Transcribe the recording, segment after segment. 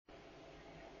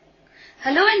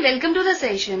Hello and welcome to the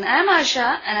session. I am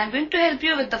Asha and I am going to help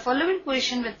you with the following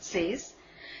question which says,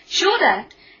 show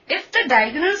that if the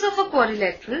diagonals of a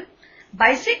quadrilateral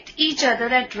bisect each other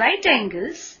at right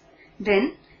angles,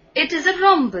 then it is a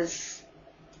rhombus.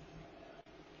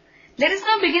 Let us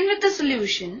now begin with the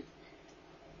solution.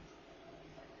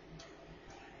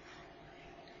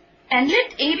 And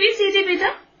let ABCD be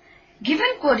the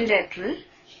given quadrilateral.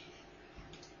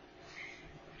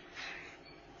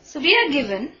 So we are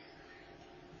given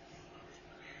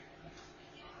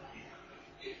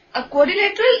a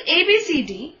quadrilateral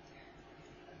ABCD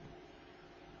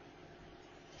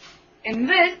in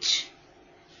which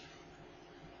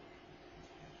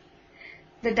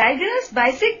the diagonals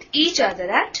bisect each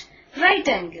other at right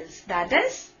angles. That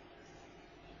is,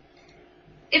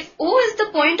 if O is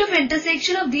the point of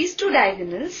intersection of these two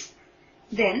diagonals,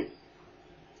 then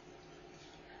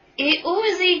AO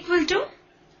is equal to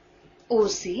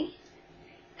OC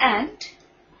and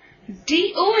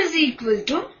DO is equal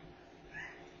to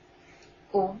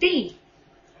OB.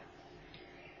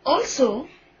 Also,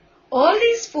 all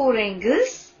these four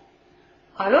angles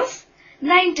are of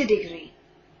 90 degree.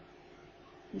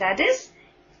 That is,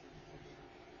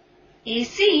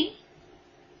 AC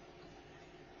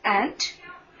and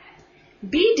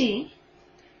BD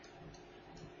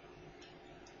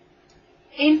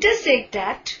intersect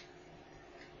at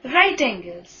right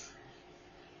angles.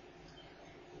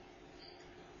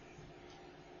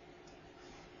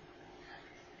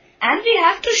 And we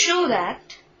have to show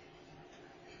that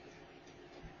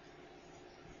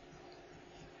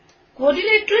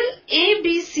quadrilateral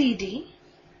ABCD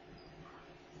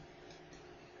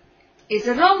is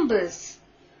a rhombus.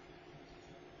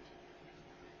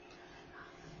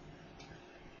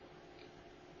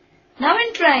 Now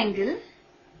in triangle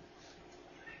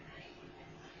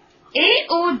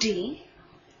AOD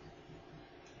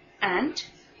and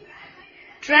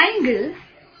triangle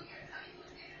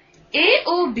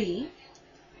AOB,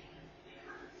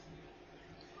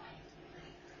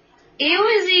 AO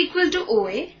is equal to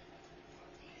OA.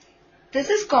 This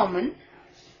is common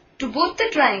to both the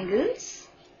triangles.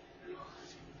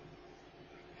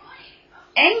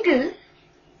 Angle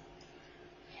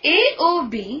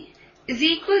AOB is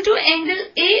equal to angle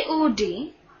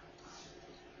AOD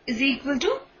is equal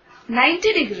to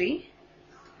 90 degree.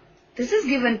 This is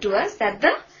given to us that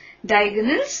the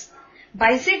diagonals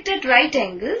bisect at right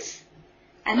angles,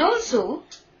 and also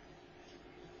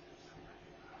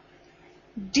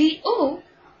DO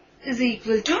is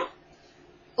equal to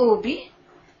OB.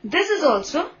 This is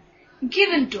also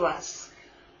given to us.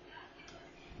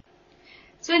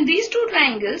 So in these two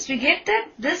triangles, we get that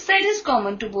this side is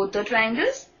common to both the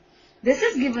triangles. This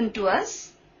is given to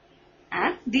us,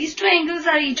 and these two angles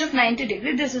are each of 90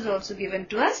 degree. This is also given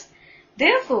to us.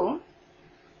 Therefore,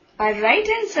 by right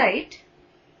hand side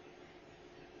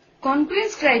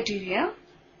congruence criteria,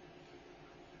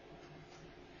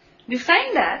 we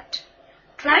find that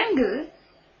triangle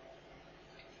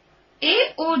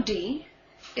AOD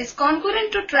is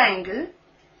congruent to triangle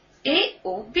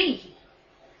AOB.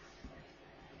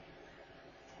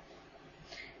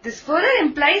 This further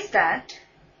implies that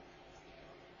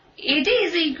AD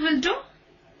is equal to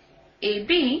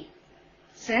AB,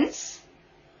 since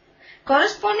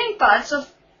corresponding parts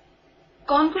of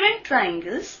congruent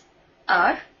triangles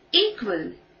are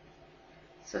equal.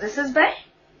 So this is by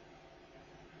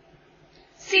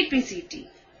CPCT.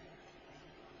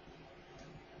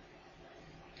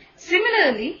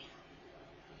 Similarly,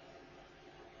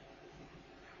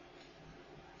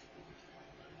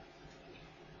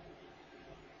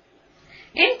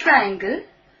 in triangle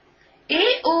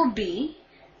AOB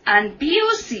and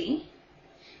BOC,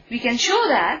 we can show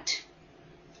that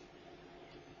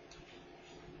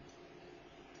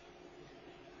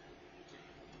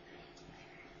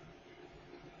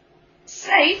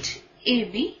side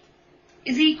AB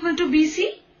is equal to BC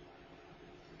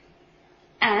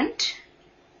and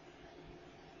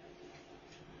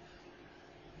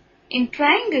in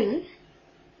triangle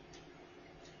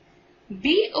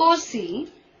BOC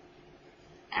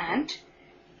and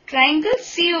triangle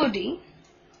COD,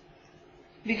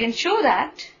 we can show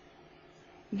that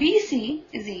BC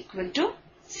is equal to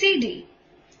CD.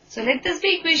 So let this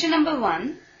be equation number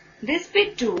 1, this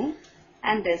be 2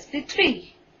 and this be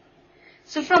 3.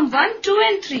 So from 1, 2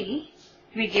 and 3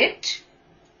 we get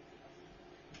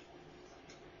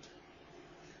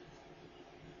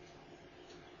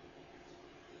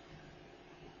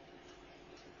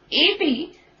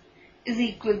AB is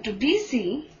equal to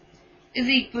BC is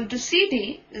equal to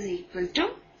CD is equal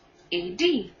to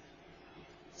AD.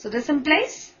 So this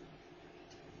implies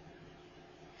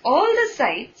all the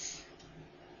sides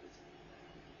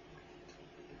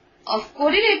of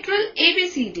quadrilateral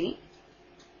ABCD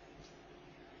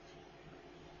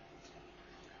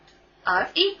are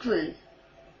equal,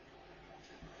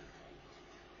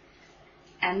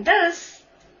 and thus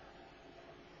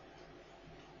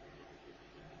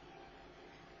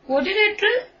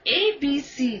quadrilateral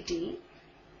ABCD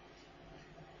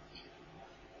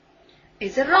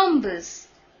is a rhombus.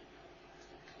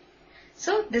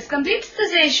 So this completes the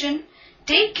session.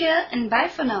 Take care and bye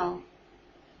for now.